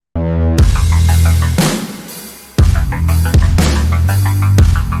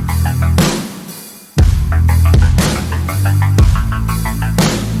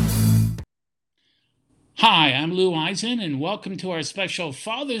Eisen, and welcome to our special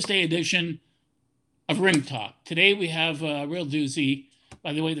Father's Day edition of Ring Talk. Today we have a real doozy.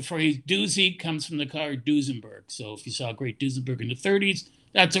 By the way, the phrase doozy comes from the car Duesenberg. So if you saw Great Duesenberg in the 30s,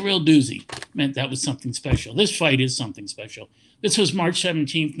 that's a real doozy. Meant that was something special. This fight is something special. This was March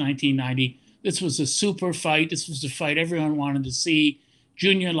 17th, 1990. This was a super fight. This was the fight everyone wanted to see.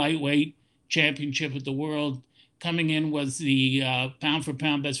 Junior lightweight championship of the world. Coming in was the pound for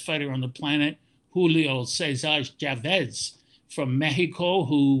pound best fighter on the planet, Julio Cesar Chavez from Mexico,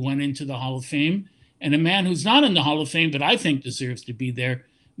 who went into the Hall of Fame, and a man who's not in the Hall of Fame, but I think deserves to be there,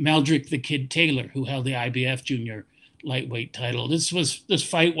 Meldrick the Kid Taylor, who held the IBF junior lightweight title. This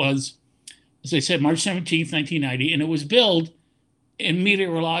fight was, as I said, March 17th, 1990, and it was billed in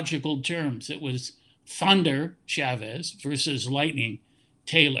meteorological terms. It was Thunder Chavez versus Lightning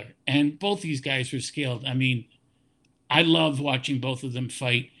Taylor, and both these guys were skilled. I mean, I loved watching both of them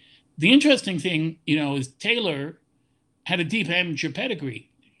fight. The interesting thing, is Taylor had a deep amateur pedigree.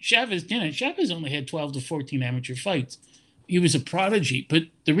 Chavez didn't. Chavez only had 12 to 14 amateur fights. He was a prodigy, but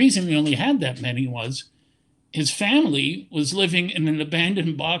the reason he only had that many was his family was living in an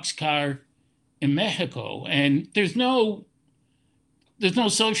abandoned boxcar in Mexico, and there's no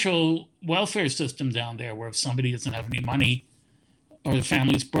social welfare system down there where if somebody doesn't have any money or the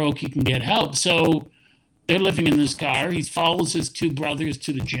family's broke, you can get help. So they're living in this car. He follows his two brothers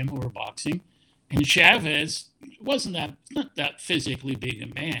to the gym who are boxing. And Chavez not that physically big a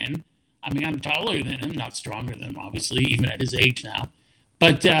man. I mean, I'm taller than him, not stronger than him, obviously, even at his age now.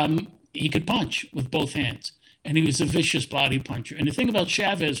 But he could punch with both hands. And he was a vicious body puncher. And the thing about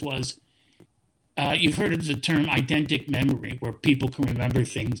Chavez was, you've heard of the term eidetic memory, where people can remember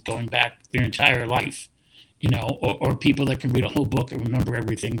things going back their entire life, or people that can read a whole book and remember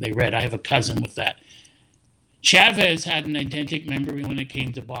everything they read. I have a cousin with that. Chavez had an eidetic memory when it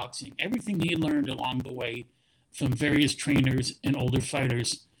came to boxing. Everything he learned along the way from various trainers and older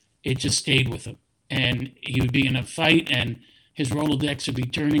fighters, it just stayed with him. And he would be in a fight and his Rolodex would be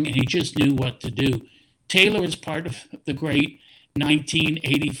turning and he just knew what to do. Taylor is part of the great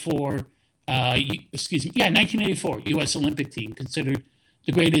 1984 U.S. Olympic team, considered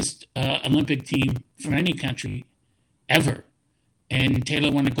the greatest Olympic team from any country ever. And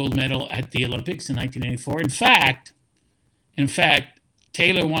Taylor won a gold medal at the Olympics in 1984. In fact,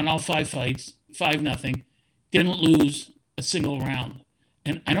 Taylor won all 5 fights, 5-0, didn't lose a single round.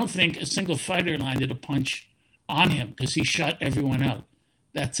 And I don't think a single fighter landed a punch on him because he shut everyone out.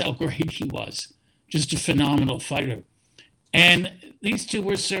 That's how great he was. Just a phenomenal fighter. And these two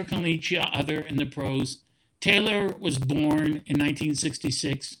were circling each other in the pros. Taylor was born in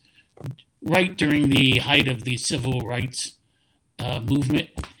 1966, right during the height of the civil rights movement.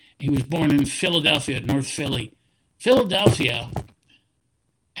 He was born in Philadelphia, North Philly. Philadelphia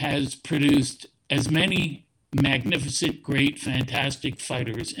has produced as many magnificent, great, fantastic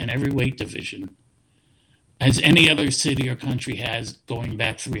fighters in every weight division as any other city or country has going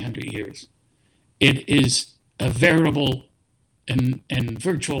back 300 years. It is a veritable and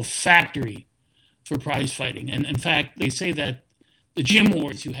virtual factory for prize fighting. And in fact, they say that the gym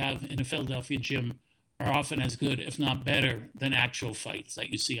wars you have in a Philadelphia gym are often as good, if not better, than actual fights that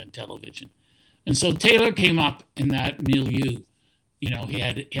you see on television. And so Taylor came up in that milieu. He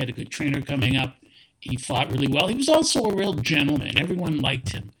had a good trainer coming up. He fought really well. He was also a real gentleman. Everyone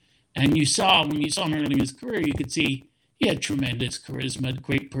liked him. And when you saw him early in his career, you could see he had tremendous charisma,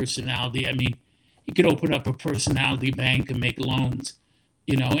 great personality. I mean, he could open up a personality bank and make loans,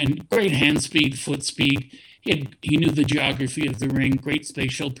 and great hand speed, foot speed. He knew the geography of the ring, great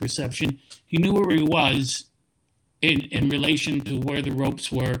spatial perception. He knew where he was in relation to where the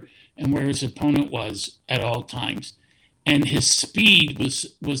ropes were and where his opponent was at all times. And his speed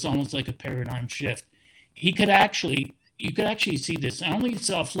was almost like a paradigm shift. You could actually see this. I only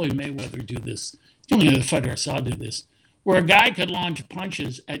saw Floyd Mayweather do this. The only other fighter I saw do this, where a guy could launch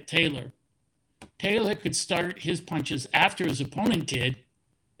punches at Taylor. Taylor could start his punches after his opponent did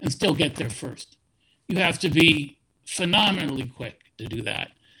and still get there first. You have to be phenomenally quick to do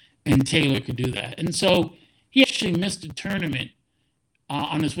that. And Taylor could do that. And so he actually missed a tournament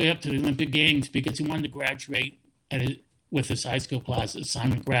on his way up to the Olympic Games because he wanted to graduate with his high school class at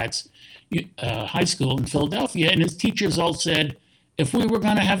Simon Gratz High School in Philadelphia. And his teachers all said, if we were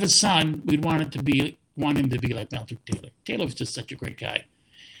going to have a son, we'd want him to be like Meldrick Taylor. Taylor was just such a great guy.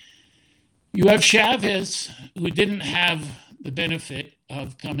 You have Chavez, who didn't have the benefit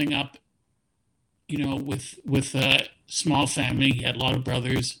of coming up, with a small family. He had a lot of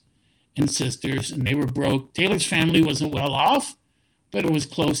brothers and sisters, and they were broke. Taylor's family wasn't well off, but it was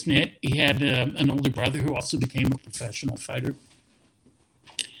close-knit. He had an older brother who also became a professional fighter.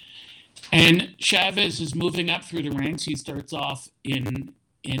 And Chavez is moving up through the ranks. He starts off in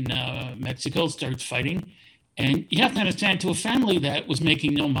Mexico, starts fighting, and you have to understand, to a family that was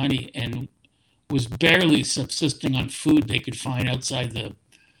making no money and was barely subsisting on food they could find outside the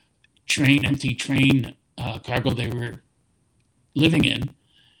empty train cargo they were living in.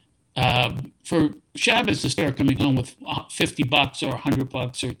 For Chavez to start coming home with $50 or $100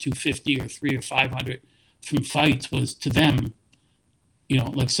 or 250 or 300 or 500 from fights was, to them,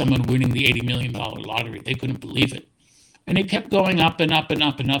 like someone winning the $80 million lottery. They couldn't believe it. And it kept going up and up and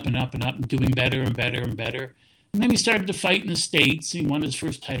up and up and up and up and doing better and better and better. And then he started to fight in the States. He won his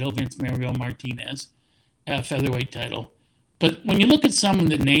first title against Mario Martinez, a featherweight title. But when you look at some of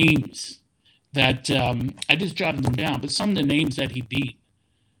the names that, I just jotted them down, but some of the names that he beat,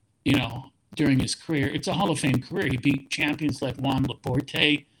 during his career, it's a Hall of Fame career. He beat champions like Juan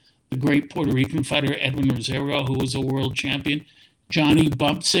Laporte, the great Puerto Rican fighter Edwin Rosero, who was a world champion. Johnny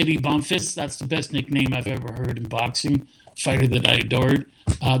Bump City Bumpus, that's the best nickname I've ever heard in boxing, fighter that I adored.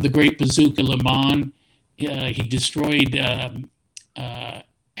 The great Bazooka Limon, he destroyed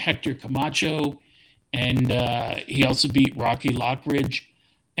Hector Camacho, and he also beat Rocky Lockridge,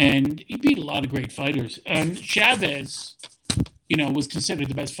 and he beat a lot of great fighters. And Chavez, was considered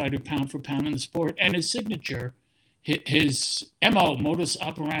the best fighter pound for pound in the sport, and his signature, his MO, modus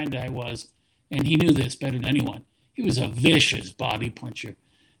operandi was, and he knew this better than anyone, he was a vicious body puncher.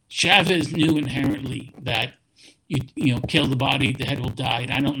 Chavez knew inherently that you kill the body, the head will die.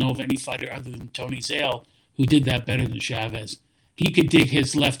 And I don't know of any fighter other than Tony Zale who did that better than Chavez. He could dig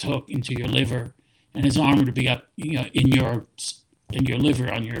his left hook into your liver, and his arm would be up, in your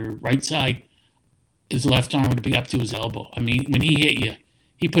liver on your right side. His left arm would be up to his elbow. I mean, when he hit you,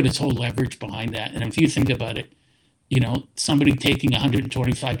 he put his whole leverage behind that. And if you think about it, somebody taking a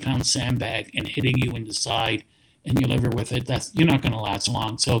 125-pound sandbag and hitting you in the side and your liver with it, you're not going to last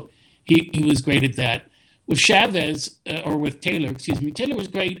long. So he was great at that. With Chavez, or with Taylor, Taylor was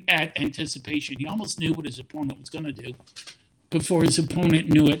great at anticipation. He almost knew what his opponent was going to do before his opponent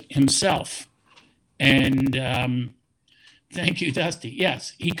knew it himself. And thank you, Dusty.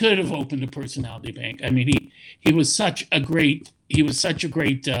 Yes, he could have opened a personality bank. I mean, he was such a great,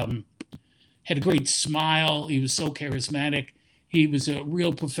 had a great smile. He was so charismatic. He was a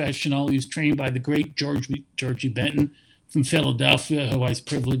real professional. He was trained by the great Georgie Benton from Philadelphia, who I was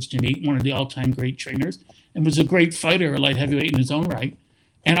privileged to meet, one of the all-time great trainers, and was a great fighter, a light heavyweight in his own right,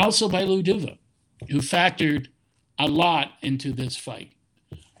 and also by Lou Duva, who factored a lot into this fight.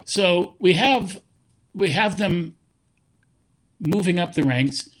 So we have them moving up the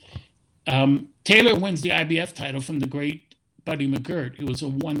ranks. Taylor wins the IBF title from the great Buddy McGirt, who was a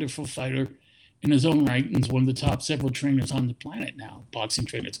wonderful fighter in his own right and is one of the top several trainers on the planet now, boxing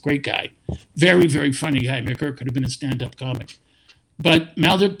trainers. Great guy. Very, very funny guy. McGirt could have been a stand-up comic. But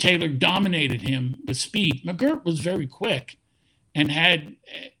Meldrick Taylor dominated him with speed. McGirt was very quick and had,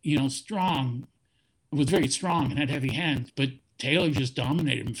 was very strong and had heavy hands, but Taylor just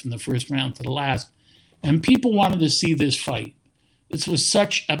dominated him from the first round to the last. And people wanted to see this fight. This was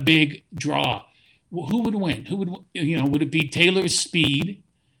such a big draw. Who would win? Would it be Taylor's speed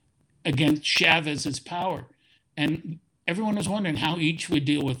against Chavez's power? And everyone was wondering how each would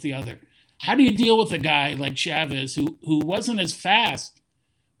deal with the other. How do you deal with a guy like Chavez who wasn't as fast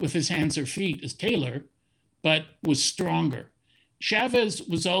with his hands or feet as Taylor, but was stronger? Chavez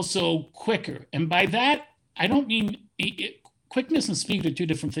was also quicker. And by that, I don't mean quickness and speed are two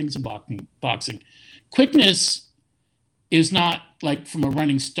different things in boxing. Quickness is not like from a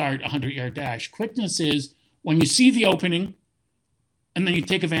running start, 100-yard dash. Quickness is when you see the opening and then you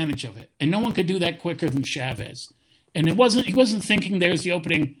take advantage of it. And no one could do that quicker than Chavez. And he wasn't thinking there's the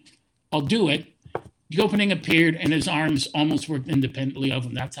opening, I'll do it. The opening appeared and his arms almost worked independently of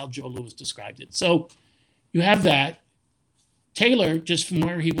him. That's how Joe Louis described it. So you have that. Taylor, just from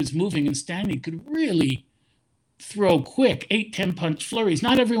where he was moving and standing, could really throw quick 8-10 punch flurries.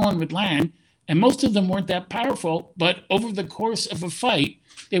 Not everyone would land, and most of them weren't that powerful, but over the course of a fight,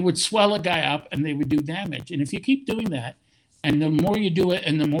 they would swell a guy up and they would do damage. And if you keep doing that, and the more you do it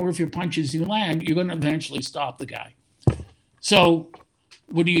and the more of your punches you land, you're going to eventually stop the guy. So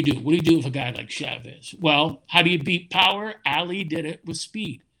what do you do? What do you do with a guy like Chavez? Well, how do you beat power? Ali did it with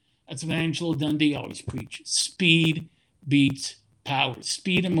speed. That's what Angelo Dundee always preached. Speed beats power.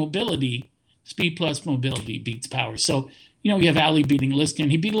 Speed and mobility, speed plus mobility beats power. So, you have Ali beating Liston.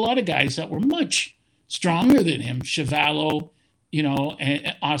 He beat a lot of guys that were much stronger than him. Chevalo,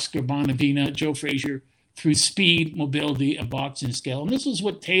 and Oscar Bonavina, Joe Frazier, through speed, mobility, and boxing skill. And this is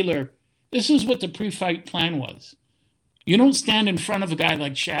what the pre-fight plan was. You don't stand in front of a guy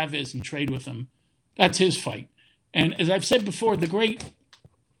like Chavez and trade with him. That's his fight. And as I've said before, the great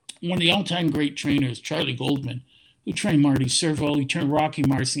one of the all-time great trainers, Charlie Goldman, who trained Marty Servo, he turned Rocky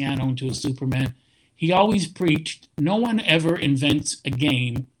Marciano into a Superman. He always preached, no one ever invents a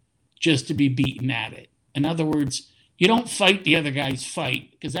game just to be beaten at it. In other words, you don't fight the other guy's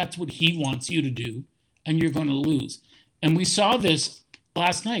fight because that's what he wants you to do, and you're going to lose. And we saw this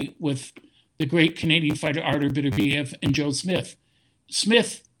last night with the great Canadian fighter Artur Beterbiev and Joe Smith.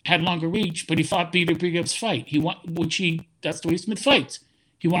 Smith had longer reach, but he fought Beterbiev's fight. That's the way Smith fights.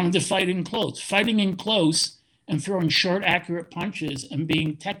 He wanted to fight in close. Fighting in close and throwing short, accurate punches and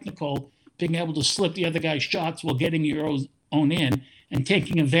being technical, being able to slip the other guy's shots while getting your own in and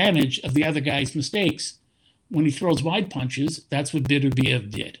taking advantage of the other guy's mistakes. When he throws wide punches, that's what Beterbiev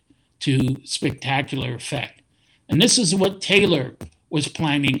did to spectacular effect. And this is what Taylor was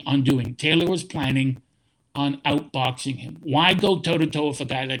planning on doing. Taylor was planning on outboxing him. Why go toe-to-toe with a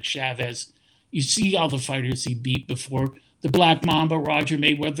guy like Chavez? You see all the fighters he beat before. The Black Mamba, Roger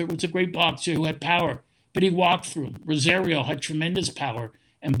Mayweather, was a great boxer who had power, but he walked through him. Rosario had tremendous power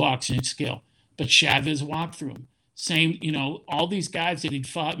and boxing skill, but Chavez walked through him. Same, all these guys that he'd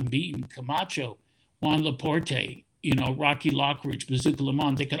fought and beaten, Camacho, Juan Laporte, Rocky Lockridge, Bazooka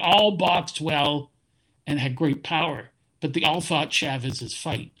Lemon, they could all box well and had great power, but they all fought Chavez's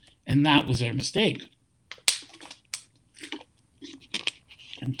fight, and that was their mistake.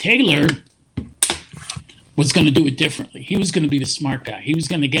 And Taylor was going to do it differently. He was going to be the smart guy. He was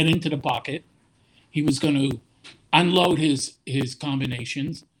going to get into the pocket. He was going to unload his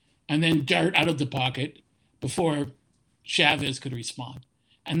combinations and then dart out of the pocket before Chavez could respond.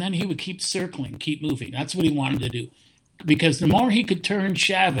 And then he would keep circling, keep moving. That's what he wanted to do. Because the more he could turn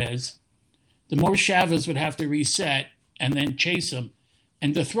Chavez, the more Chavez would have to reset and then chase him.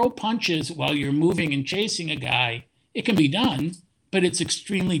 And to throw punches while you're moving and chasing a guy, it can be done, but it's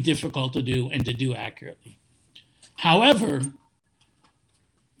extremely difficult to do and to do accurately. However,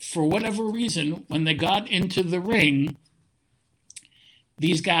 for whatever reason, when they got into the ring,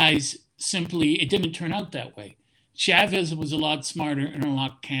 these guys it didn't turn out that way. Chavez was a lot smarter and a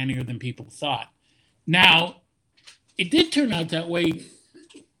lot cannier than people thought. Now, it did turn out that way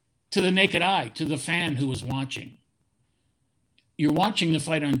to the naked eye, to the fan who was watching. You're watching the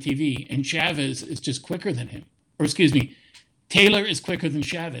fight on TV, and Chavez is just quicker than him. Taylor is quicker than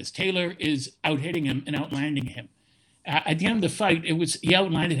Chavez. Taylor is out-hitting him and outlanding him. At the end of the fight, he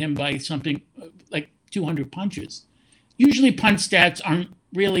outlanded him by something like 200 punches. Usually punch stats aren't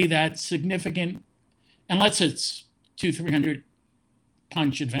really that significant unless it's 200-300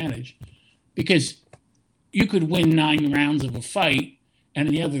 punch advantage, because you could win 9 rounds of a fight, and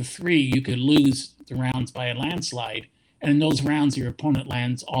in the other 3, you could lose the rounds by a landslide. And in those rounds, your opponent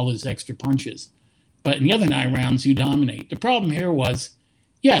lands all his extra punches. But in the other 9 rounds, you dominate. The problem here was,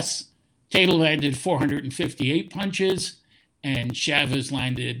 yes, Taylor landed 458 punches, and Chavez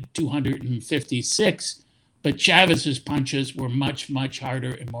landed 256, but Chavez's punches were much, much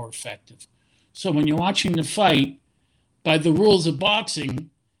harder and more effective. So when you're watching the fight, by the rules of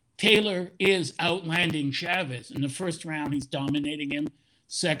boxing, Taylor is outlanding Chavez. In the first round, he's dominating him.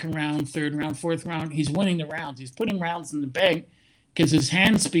 Second round, third round, fourth round, he's winning the rounds. He's putting rounds in the bank because his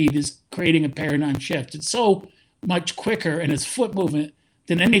hand speed is creating a paradigm shift. It's so much quicker in his foot movement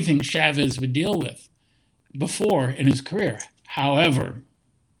than anything Chavez would deal with before in his career. However,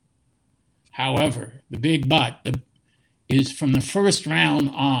 the big but is from the first round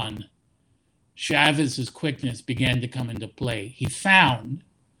on, Chavez's quickness began to come into play. He found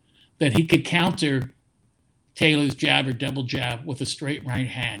that he could counter Taylor's jab or double jab with a straight right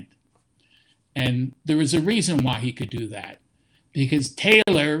hand. And there was a reason why he could do that, because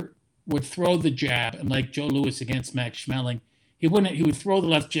Taylor would throw the jab, and like Joe Louis against Max Schmeling, he would throw the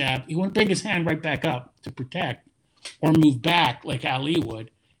left jab. He wouldn't bring his hand right back up to protect or move back like Ali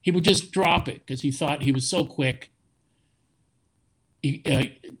would. He would just drop it because he thought he was so quick,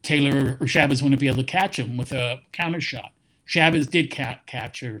 Taylor or Chavez wouldn't be able to catch him with a counter shot. Chavez did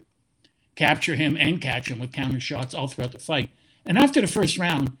capture him and catch him with counter shots all throughout the fight. And after the first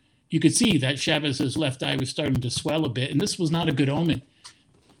round, you could see that Chavez's left eye was starting to swell a bit, and this was not a good omen.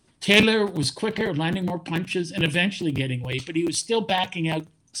 Taylor was quicker, landing more punches, and eventually getting weight, but he was still backing out,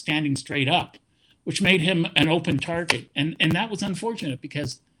 standing straight up, which made him an open target. And that was unfortunate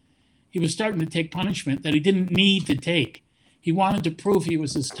because he was starting to take punishment that he didn't need to take. He wanted to prove he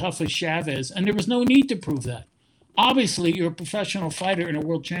was as tough as Chavez, and there was no need to prove that. Obviously, you're a professional fighter and a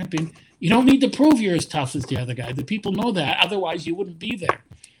world champion. You don't need to prove you're as tough as the other guy. The people know that. Otherwise, you wouldn't be there.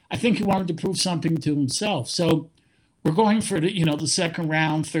 I think he wanted to prove something to himself. So we're going for the second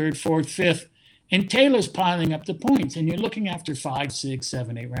round, third, fourth, fifth, and Taylor's piling up the points. And you're looking after 5, 6,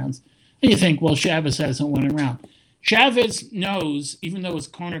 7, 8 rounds, and you think, well, Chavez hasn't won a round. Chavez knows, even though his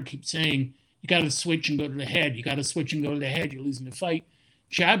corner keeps saying, you got to switch and go to the head, you got to switch and go to the head, you're losing the fight.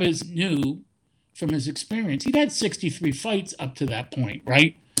 Chavez knew from his experience, he'd had 63 fights up to that point,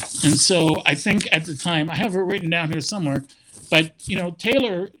 right? And so I think at the time, I have it written down here somewhere, but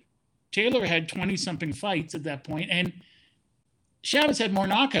Taylor had 20 something fights at that point, and Chavez had more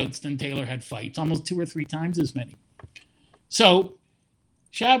knockouts than Taylor had fights, almost 2 or 3 times as many. So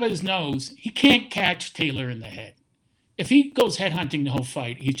Chavez knows he can't catch Taylor in the head. If he goes headhunting the whole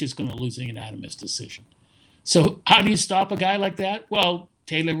fight, he's just going to lose a unanimous decision. So how do you stop a guy like that? Well,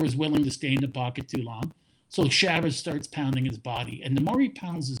 Taylor was willing to stay in the pocket too long. So Chavez starts pounding his body. And the more he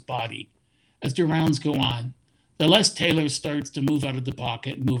pounds his body as the rounds go on, the less Taylor starts to move out of the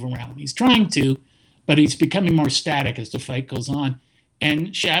pocket and move around. He's trying to, but he's becoming more static as the fight goes on.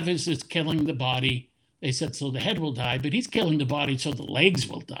 And Chavez is killing the body. They said so the head will die, but he's killing the body so the legs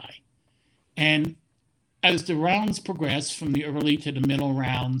will die. And as the rounds progress from the early to the middle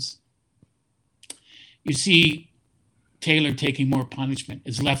rounds, you see Taylor taking more punishment.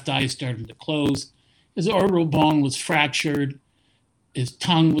 His left eye is starting to close. His orbital bone was fractured. His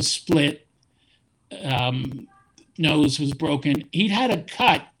tongue was split. Nose was broken. He'd had a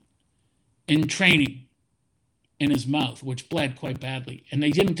cut in training in his mouth, which bled quite badly. And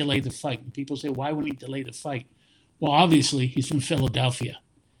they didn't delay the fight. And people say, why would he delay the fight? Well, obviously, he's from Philadelphia.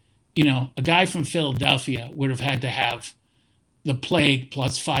 A guy from Philadelphia would have had to have the plague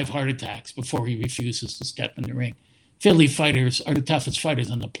plus 5 heart attacks before he refuses to step in the ring. Philly fighters are the toughest fighters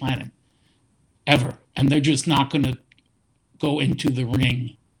on the planet, ever. And they're just not going to go into the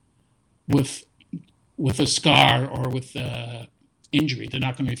ring with a scar or with injury. They're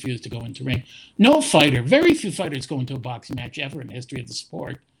not going to refuse to go into the ring. No fighter, very few fighters go into a boxing match ever in the history of the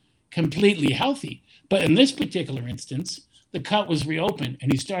sport completely healthy. But in this particular instance, the cut was reopened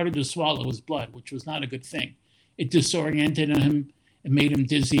and he started to swallow his blood, which was not a good thing. It disoriented him. It made him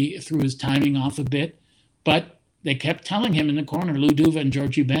dizzy, threw his timing off a bit. But they kept telling him in the corner, Lou Duva and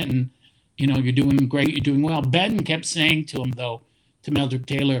Georgie Benton, you're doing great, you're doing well. Benton kept saying to him, though, to Meldrick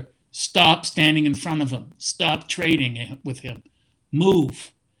Taylor, stop standing in front of him. Stop trading with him.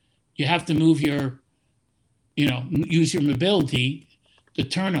 Move. You have to move use your mobility to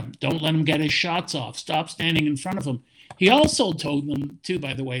turn him. Don't let him get his shots off. Stop standing in front of him. He also told them, too,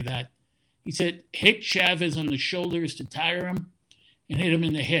 by the way, that he said, hit Chavez on the shoulders to tire him and hit him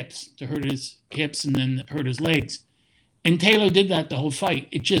in the hips to hurt his hips and then hurt his legs. And Taylor did that the whole fight.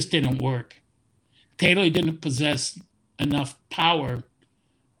 It just didn't work. Taylor didn't possess enough power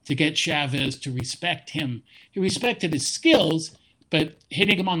to get Chavez to respect him. He respected his skills, but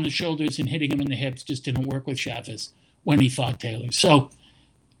hitting him on the shoulders and hitting him in the hips just didn't work with Chavez when he fought Taylor. So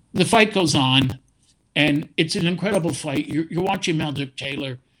the fight goes on, and it's an incredible fight. You're watching Meldrick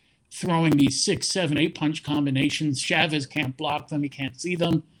Taylor throwing these 6, 7, 8 punch combinations. Chavez can't block them. He can't see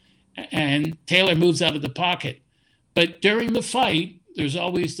them. And Taylor moves out of the pocket. But during the fight, there's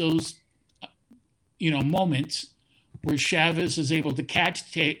always those, moments where Chavez is able to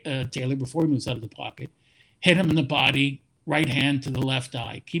catch Taylor before he moves out of the pocket, hit him in the body, right hand to the left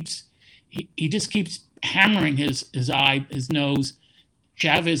eye. He just keeps hammering his eye, his nose.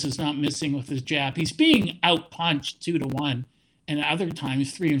 Chavez is not missing with his jab. He's being outpunched 2-1, and at other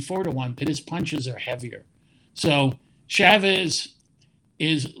times 3 and 4-1, but his punches are heavier. So Chavez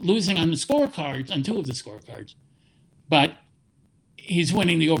is losing on the scorecards, on 2 of the scorecards, but he's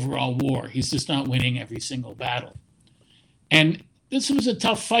winning the overall war. He's just not winning every single battle. And this was a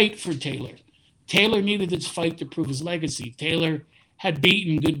tough fight for Taylor. Taylor needed this fight to prove his legacy. Taylor had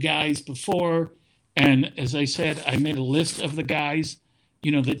beaten good guys before, and as I said, I made a list of the guys,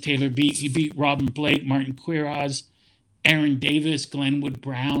 that Taylor beat. He beat Robin Blake, Martin Quiroz, Aaron Davis, Glenwood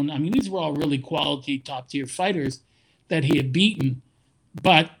Brown. I mean, these were all really quality, top-tier fighters that he had beaten,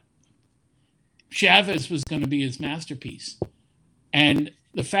 but Chavez was going to be his masterpiece. And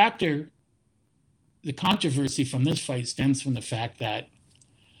the controversy from this fight stems from the fact that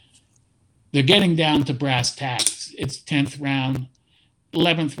they're getting down to brass tacks. It's 10th round,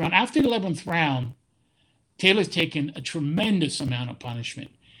 11th round. After the 11th round, Taylor's taken a tremendous amount of punishment.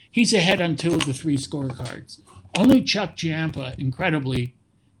 He's ahead on 2 of the 3 scorecards. Only Chuck Giampa, incredibly,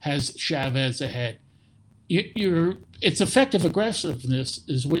 has Chavez ahead. It's effective aggressiveness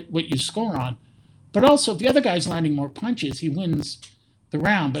is what you score on. But also, if the other guy's landing more punches, he wins the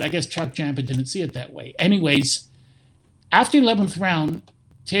round. But I guess Chuck Giampa didn't see it that way. Anyways, after the 11th round,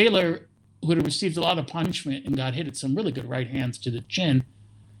 Taylor, who had received a lot of punishment and got hit at some really good right hands to the chin,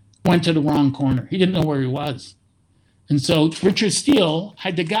 went to the wrong corner. He didn't know where he was. And so Richard Steele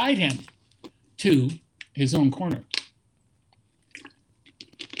had to guide him to his own corner.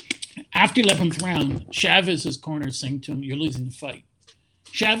 After 11th round, Chavez's corner saying to him, "You're losing the fight."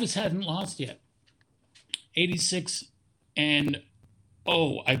 Chavez hadn't lost yet. 86 and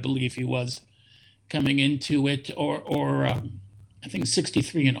I believe he was coming into it, or I think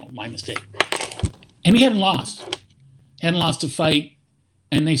 63 and 0, my mistake. And he hadn't lost. Hadn't lost a fight.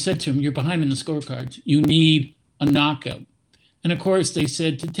 And they said to him, "You're behind in the scorecards. You need a knockout." And of course, they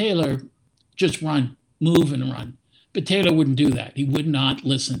said to Taylor, "Just run, move and run." But Taylor wouldn't do that. He would not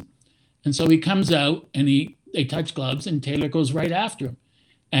listen. And so he comes out and they touch gloves, and Taylor goes right after him.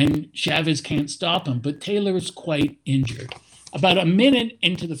 And Chavez can't stop him, but Taylor is quite injured. About a minute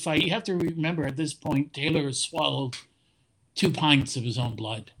into the fight, you have to remember at this point, Taylor has swallowed 2 pints of his own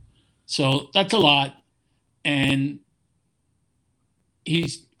blood. So that's a lot. And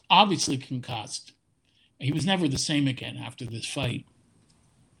he's obviously concussed. He was never the same again after this fight.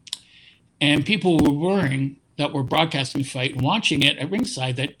 And people were worrying that were broadcasting the fight and watching it at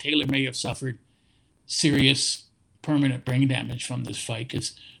ringside that Taylor may have suffered serious permanent brain damage from this fight,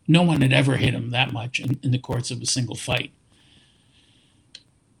 because no one had ever hit him that much in the course of a single fight.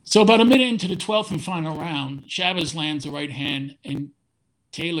 So about a minute into the 12th and final round, Chavez lands a right hand and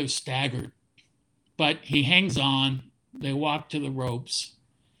Taylor staggered. But he hangs on, they walk to the ropes,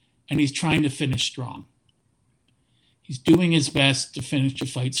 and he's trying to finish strong. He's doing his best to finish the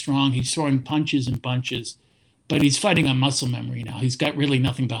fight strong. He's throwing punches and bunches, but he's fighting on muscle memory now. He's got really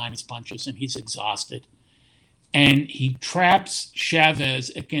nothing behind his punches, and he's exhausted. And he traps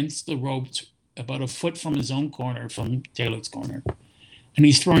Chavez against the ropes about a foot from his own corner, from Taylor's corner. And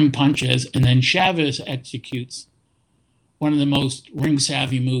he's throwing punches, and then Chavez executes one of the most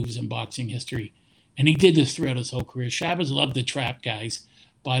ring-savvy moves in boxing history. And he did this throughout his whole career. Chavez loved to trap guys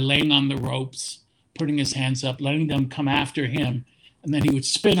by laying on the ropes, putting his hands up, letting them come after him, and then he would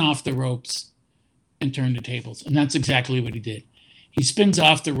spin off the ropes and turn the tables. And that's exactly what he did. He spins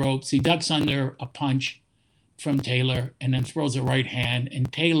off the ropes, he ducks under a punch from Taylor, and then throws a right hand,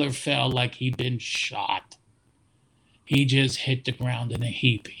 and Taylor fell like he'd been shot. He just hit the ground in a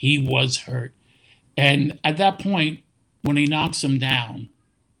heap. He was hurt. And at that point, when he knocks him down,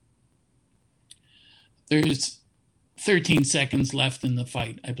 there's 13 seconds left in the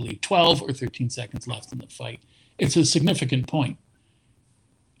fight, I believe. 12 or 13 seconds left in the fight. It's a significant point.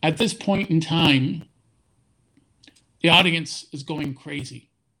 At this point in time, the audience is going crazy.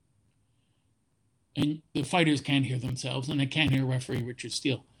 And the fighters can't hear themselves, and they can't hear referee Richard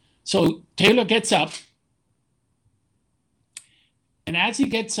Steele. So Taylor gets up, and as he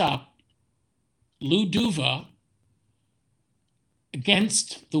gets up, Lou Duva,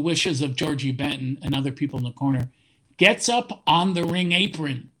 against the wishes of Georgie Benton and other people in the corner, gets up on the ring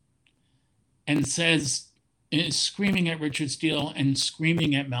apron and says, is screaming at Richard Steele and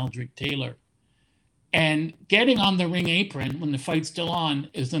screaming at Meldrick Taylor. And getting on the ring apron when the fight's still on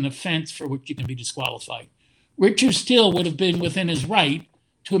is an offense for which you can be disqualified. Richard Steele would have been within his right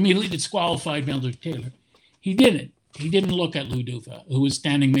to immediately disqualify Meldrick Taylor. He didn't. He didn't look at Lou Duva, who was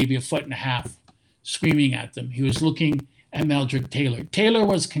standing maybe a foot and a half, screaming at them. He was looking at Meldrick Taylor. Taylor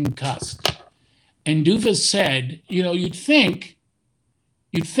was concussed. And Duva said, you'd think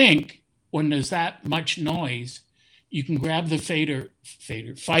when there's that much noise, you can grab the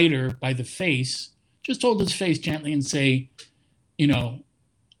fighter by the face, just hold his face gently and say, do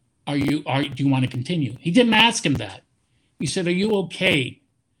you want to continue? He didn't ask him that. He said, "Are you okay?"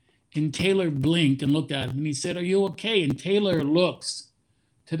 And Taylor blinked and looked at him, and he said, "Are you okay?" And Taylor looks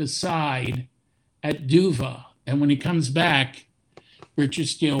to the side at Duva, and when he comes back, Richard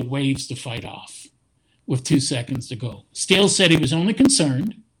Steele waves the fight off with 2 seconds to go. Steele said he was only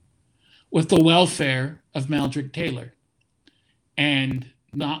concerned with the welfare of Meldrick Taylor and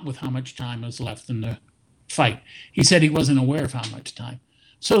not with how much time was left in the fight. He said he wasn't aware of how much time.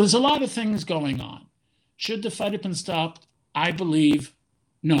 So there's a lot of things going on. Should the fight have been stopped? I believe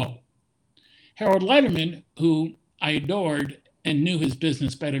no. Harold Lederman, who I adored and knew his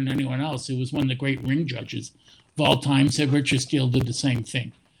business better than anyone else, who was one of the great ring judges of all time, said Richard Steele did the same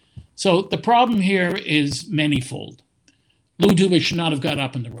thing. So the problem here is manyfold. Lou Duva should not have got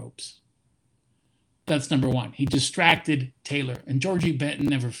up in the ropes. That's number one. He distracted Taylor, and Georgie Benton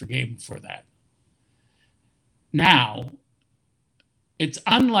never forgave him for that. Now, it's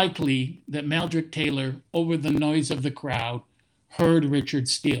unlikely that Meldrick Taylor, over the noise of the crowd, heard Richard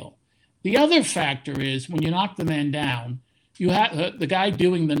Steele. The other factor is when you knock the man down, you have the guy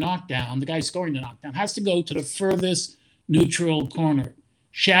doing the knockdown, the guy scoring the knockdown, has to go to the furthest neutral corner.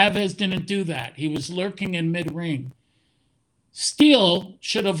 Chavez didn't do that. He was lurking in mid-ring. Steele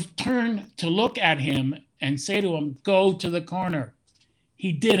should have turned to look at him and say to him, "Go to the corner."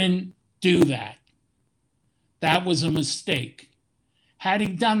 He didn't do that. That was a mistake. Had he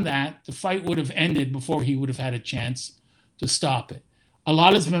done that, the fight would have ended before he would have had a chance to stop it. A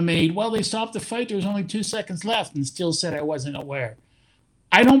lot has been made, well, they stopped the fight, there was only 2 seconds left, and still said I wasn't aware.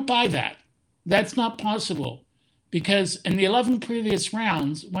 I don't buy that. That's not possible. Because in the 11 previous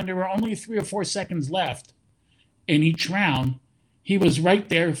rounds, when there were only 3 or 4 seconds left in each round, he was right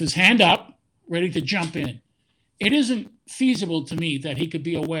there with his hand up, ready to jump in. It isn't feasible to me that he could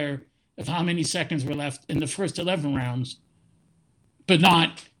be aware of how many seconds were left in the first 11 rounds, but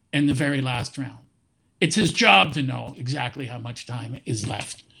not in the very last round. It's his job to know exactly how much time is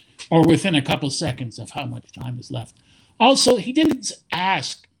left, or within a couple seconds of how much time is left. Also, he didn't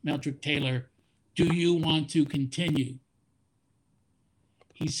ask Meldrick Taylor, do you want to continue?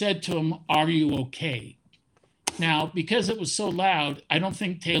 He said to him, are you okay? Now, because it was so loud, I don't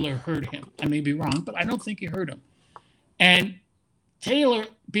think Taylor heard him. I may be wrong, but I don't think he heard him. And Taylor,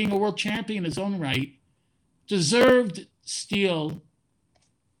 being a world champion in his own right, deserved Steele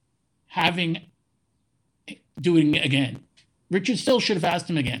doing it again. Richard Steele should have asked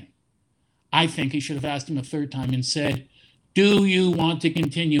him again. I think he should have asked him a third time and said, do you want to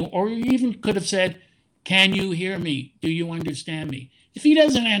continue? Or you even could have said, can you hear me? Do you understand me? If he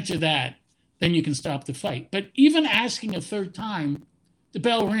doesn't answer that, then you can stop the fight. But even asking a third time, the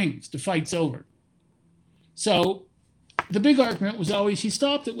bell rings, the fight's over. So the big argument was always he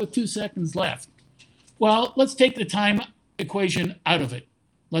stopped it with 2 seconds left. Well, let's take the time equation out of it.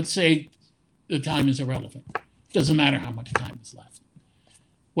 Let's say the time is irrelevant. It doesn't matter how much time is left.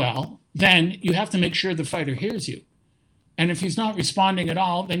 Well, then you have to make sure the fighter hears you. And if he's not responding at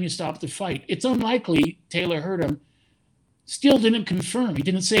all, then you stop the fight. It's unlikely Taylor heard him. Steele didn't confirm. He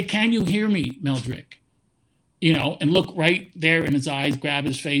didn't say, can you hear me, Meldrick? And look right there in his eyes, grab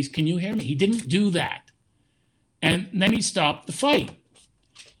his face. Can you hear me? He didn't do that. And then he stopped the fight.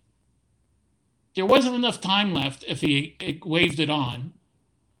 There wasn't enough time left if he waved it on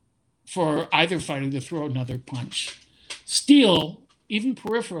for either fighter to throw another punch. Steele, even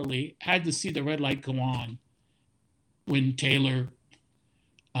peripherally, had to see the red light go on when Taylor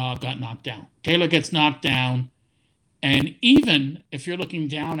got knocked down. Taylor gets knocked down, and even if you're looking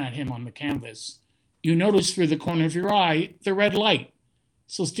down at him on the canvas, you notice through the corner of your eye the red light.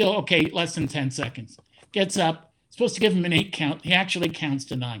 So still, okay, less than 10 seconds. Gets up, supposed to give him an 8 count. He actually counts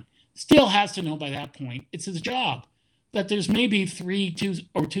to 9. Still has to know by that point, it's his job, that there's maybe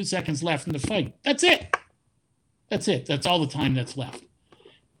 2 seconds left in the fight. That's it. That's it. That's all the time that's left.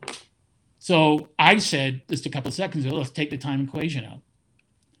 So I said just a couple seconds ago, let's take the time equation out.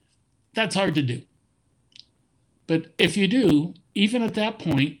 That's hard to do. But if you do, even at that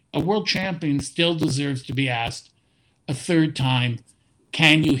point, a world champion still deserves to be asked a third time,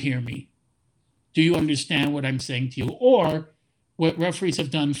 can you hear me? Do you understand what I'm saying to you? Or what referees have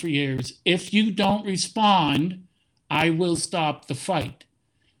done for years, if you don't respond, I will stop the fight.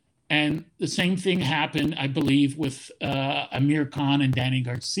 And the same thing happened, I believe, with Amir Khan and Danny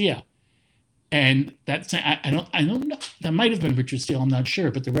Garcia. And that's I don't know. That might have been Richard Steele. I'm not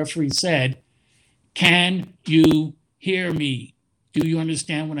sure. But the referee said, "Can you hear me? Do you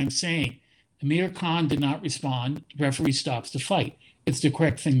understand what I'm saying?" Amir Khan did not respond. The referee stops the fight. It's the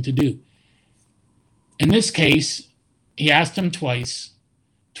correct thing to do. In this case, he asked him twice.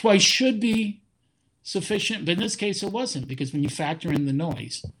 Twice should be sufficient, but in this case, it wasn't, because when you factor in the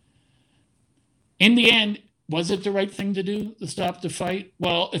noise, in the end, was it the right thing to do to stop the fight?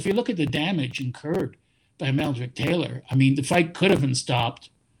 Well, if you look at the damage incurred by Meldrick Taylor, I mean, the fight could have been stopped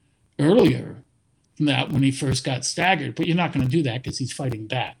earlier than that when he first got staggered, but you're not going to do that because he's fighting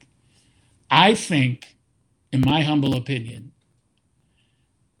back. I think, in my humble opinion,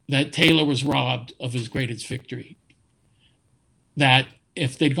 that Taylor was robbed of his greatest victory. That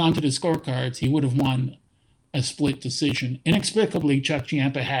if they'd gone to the scorecards, he would have won a split decision. Inexplicably, Chuck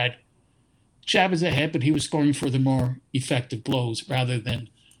Chiampa had Chavez ahead, but he was scoring for the more effective blows rather than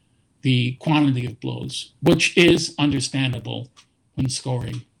the quantity of blows, which is understandable when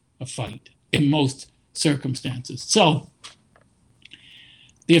scoring a fight in most circumstances. So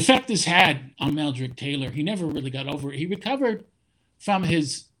the effect this had on Meldrick Taylor, he never really got over it. He recovered from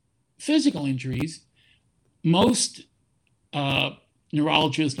his physical injuries. Most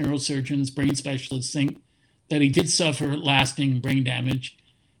neurologists, neurosurgeons, brain specialists think that he did suffer lasting brain damage.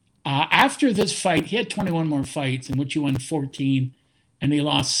 After this fight, he had 21 more fights in which he won 14 and he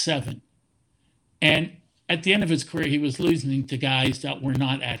lost 7. And at the end of his career, he was losing to guys that were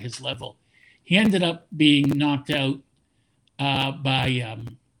not at his level. He ended up being knocked out by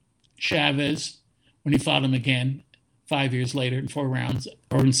Chavez when he fought him again 5 years later in 4 rounds,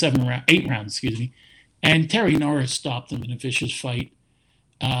 or in 8 rounds, excuse me. And Terry Norris stopped him in a vicious fight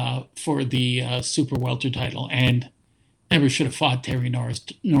for the super welter title. And never should have fought Terry Norris.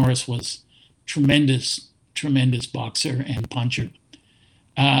 Norris was tremendous boxer and puncher.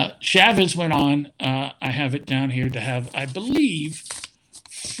 Chavez went on, I have it down here, to have, I believe,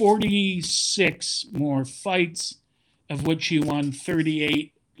 46 more fights, of which he won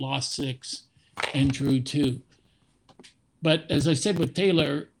 38, lost 6, and drew 2. But as I said with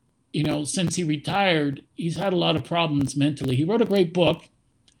Taylor, since he retired, he's had a lot of problems mentally. He wrote a great book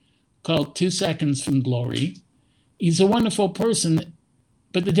called 2 Seconds from Glory. He's a wonderful person,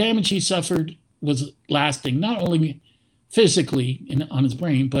 but the damage he suffered was lasting, not only physically on his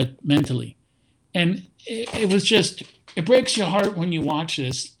brain, but mentally. And it was just, it breaks your heart when you watch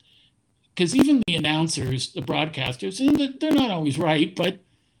this, because even the announcers, the broadcasters, and they're not always right, but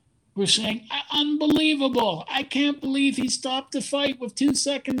we're saying, unbelievable. I can't believe he stopped the fight with 2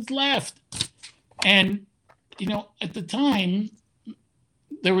 seconds left. And, at the time,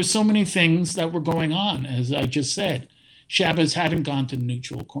 there were so many things that were going on, as I just said. Chavez hadn't gone to the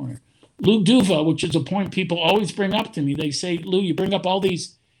neutral corner. Lou Duva, which is a point people always bring up to me. They say, Lou, you bring up all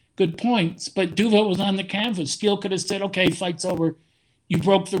these good points, but Duva was on the canvas. Steele could have said, okay, fight's over. You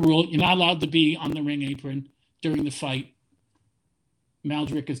broke the rule. You're not allowed to be on the ring apron during the fight.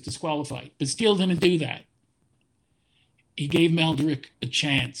 Meldrick is disqualified. But Steele didn't do that. He gave Meldrick a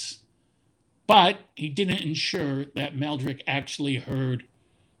chance. But he didn't ensure that Meldrick actually heard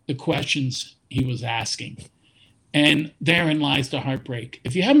the questions he was asking. And therein lies the heartbreak.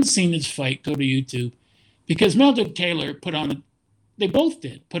 If you haven't seen this fight, go to YouTube. Because Meldrick Taylor they both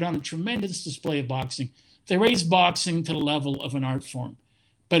did, put on a tremendous display of boxing. They raised boxing to the level of an art form.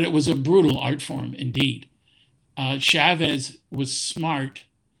 But it was a brutal art form indeed. Chavez was smart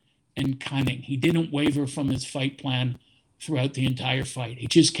and cunning. He didn't waver from his fight plan throughout the entire fight. He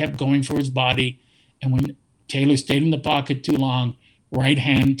just kept going for his body. And when Taylor stayed in the pocket too long, right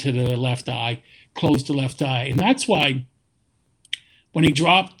hand to the left eye, closed the left eye. And that's why when he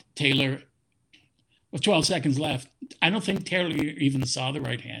dropped Taylor with 12 seconds left, I don't think Taylor even saw the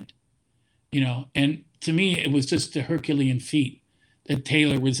right hand. And to me, it was just a Herculean feat that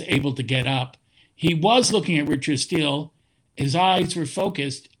Taylor was able to get up. He was looking at Richard Steele. His eyes were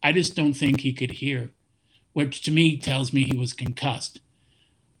focused. I just don't think he could hear, which to me tells me he was concussed.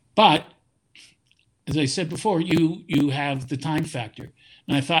 But as I said before, you have the time factor.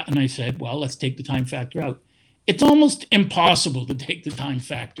 And I said, well, let's take the time factor out. It's almost impossible to take the time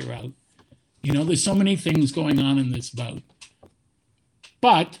factor out. There's so many things going on in this bout.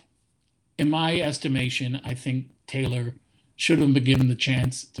 But in my estimation, I think Taylor should have been given the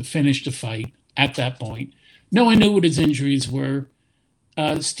chance to finish the fight at that point. No one knew what his injuries were.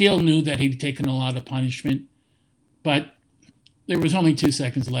 Steele knew that he'd taken a lot of punishment, but there was only 2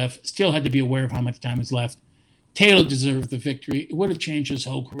 seconds left. Steele had to be aware of how much time was left. Taylor deserved the victory. It would have changed his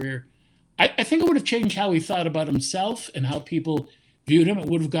whole career. I think it would have changed how he thought about himself and how people viewed him. It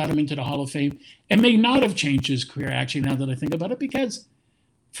would have got him into the Hall of Fame. It may not have changed his career, actually, now that I think about it, because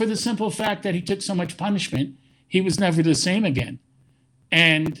for the simple fact that he took so much punishment, he was never the same again.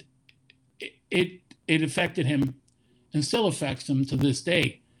 And it affected him and still affects him to this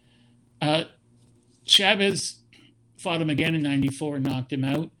day. Chavez fought him again in 94 and knocked him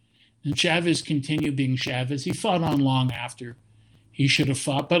out. And Chavez continued being Chavez. He fought on long after he should have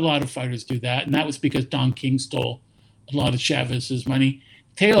fought, but a lot of fighters do that. And that was because Don King stole a lot of Chavez's money.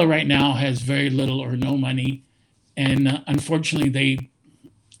 Taylor right now has very little or no money. And unfortunately,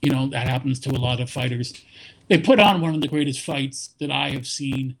 that happens to a lot of fighters. They put on one of the greatest fights that I have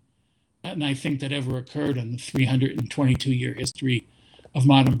seen, and I think that ever occurred in the 322-year history of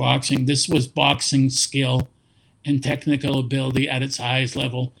modern boxing. This was boxing skill and technical ability at its highest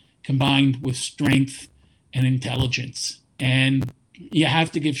level, combined with strength and intelligence. And you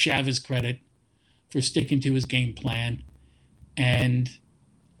have to give Chavez credit for sticking to his game plan. And,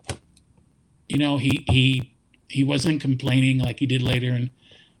 he wasn't complaining like he did later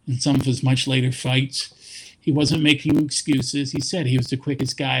in some of his much later fights. He wasn't making excuses. He said he was the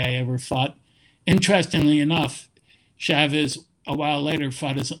quickest guy I ever fought. Interestingly enough, Chavez, a while later,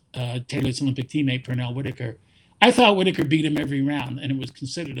 fought his Taylor's Olympic teammate, Pernell Whitaker. I thought Whitaker beat him every round, and it was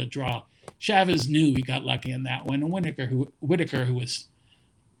considered a draw. Chavez knew he got lucky in that one. And Whitaker, who was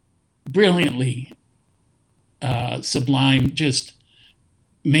brilliantly sublime, just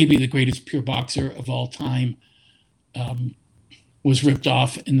maybe the greatest pure boxer of all time, was ripped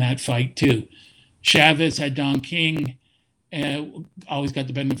off in that fight too. Chavez had Don King, always got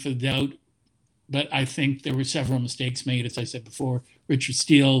the benefit of the doubt, but I think there were several mistakes made, as I said before. Richard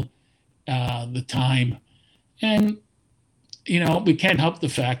Steele, the time. And, we can't help the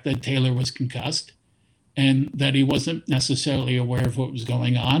fact that Taylor was concussed and that he wasn't necessarily aware of what was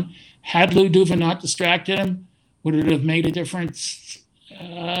going on. Had Lou Duva not distracted him, Would it have made a difference?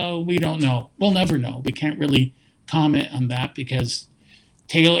 We don't know. We'll never know. We can't really comment on that because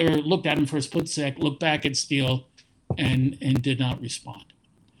Taylor looked at him for a split sec, looked back at Steele, and did not respond.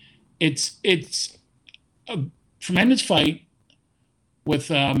 It's a tremendous fight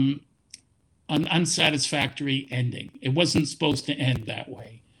with an unsatisfactory ending. It wasn't supposed to end that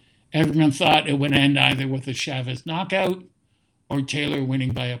way. Everyone thought it would end either with a Chavez knockout or Taylor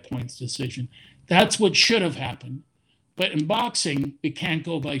winning by a points decision. That's what should have happened. But in boxing, we can't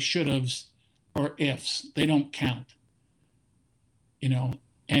go by should haves or ifs. They don't count. You know,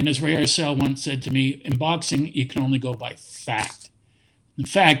 and as Ray Arcel once said to me, in boxing, you can only go by fact. The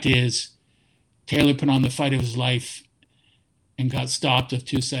fact is, Taylor put on the fight of his life and got stopped with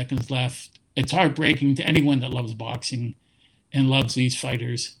 2 seconds left. It's heartbreaking to anyone that loves boxing and loves these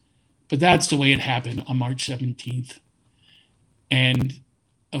fighters. But that's the way it happened on March 17th. And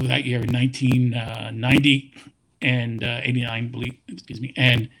of that year, 1990 and 89,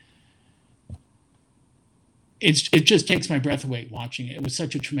 and it just takes my breath away watching it. It was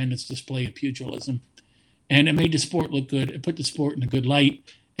such a tremendous display of pugilism, and it made the sport look good. It put the sport in a good light,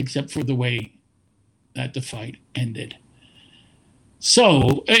 except for the way that the fight ended.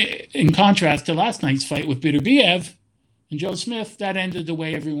 So, in contrast to last night's fight with Beterbiev and Joe Smith, that ended the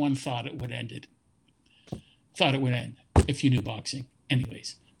way everyone thought it would end. If you knew boxing.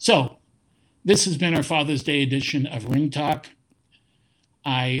 Anyways, so this has been our Father's Day edition of Ring Talk.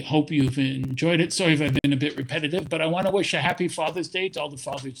 I hope you've enjoyed it. Sorry if I've been a bit repetitive, but I want to wish a happy Father's Day to all the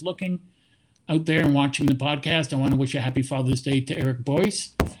fathers looking out there and watching the podcast. I want to wish a happy Father's Day to Eric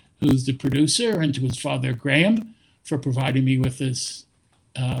Boyce, who's the producer, and to his father, Graham, for providing me with this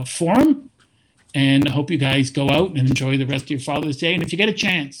forum. And I hope you guys go out and enjoy the rest of your Father's Day. And if you get a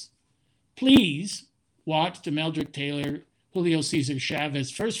chance, please watch the Meldrick Taylor, Julio Cesar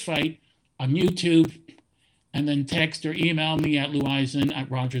Chavez first fight on YouTube, and then text or email me at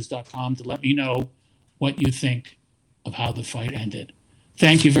leweisen@rogers.com to let me know what you think of how the fight ended.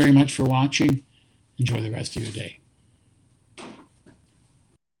 Thank you very much for watching. Enjoy the rest of your day.